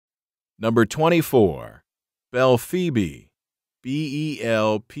Number 24. Belphoebe.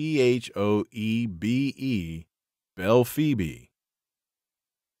 Belphoebe. Belphoebe.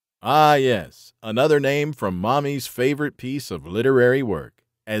 Ah, yes, another name from Mommy's favorite piece of literary work,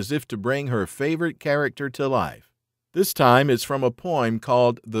 as if to bring her favorite character to life. This time it's from a poem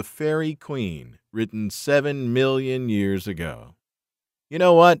called The Faerie Queene, written 7 million years ago. You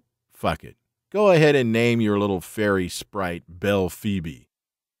know what? Fuck it. Go ahead and name your little fairy sprite Belphoebe.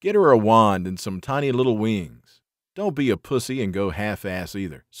 Get her a wand and some tiny little wings. Don't be a pussy and go half-ass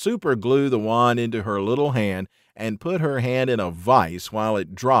either. Super glue the wand into her little hand and put her hand in a vise while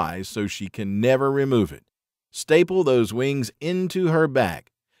it dries so she can never remove it. Staple those wings into her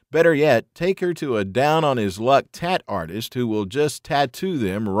back. Better yet, take her to a down-on-his-luck tat artist who will just tattoo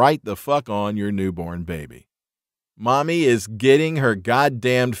them right the fuck on your newborn baby. Mommy is getting her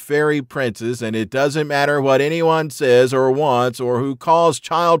goddamned fairy princess, and it doesn't matter what anyone says or wants or who calls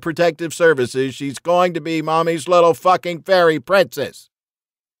Child Protective Services, she's going to be Mommy's little fucking fairy princess.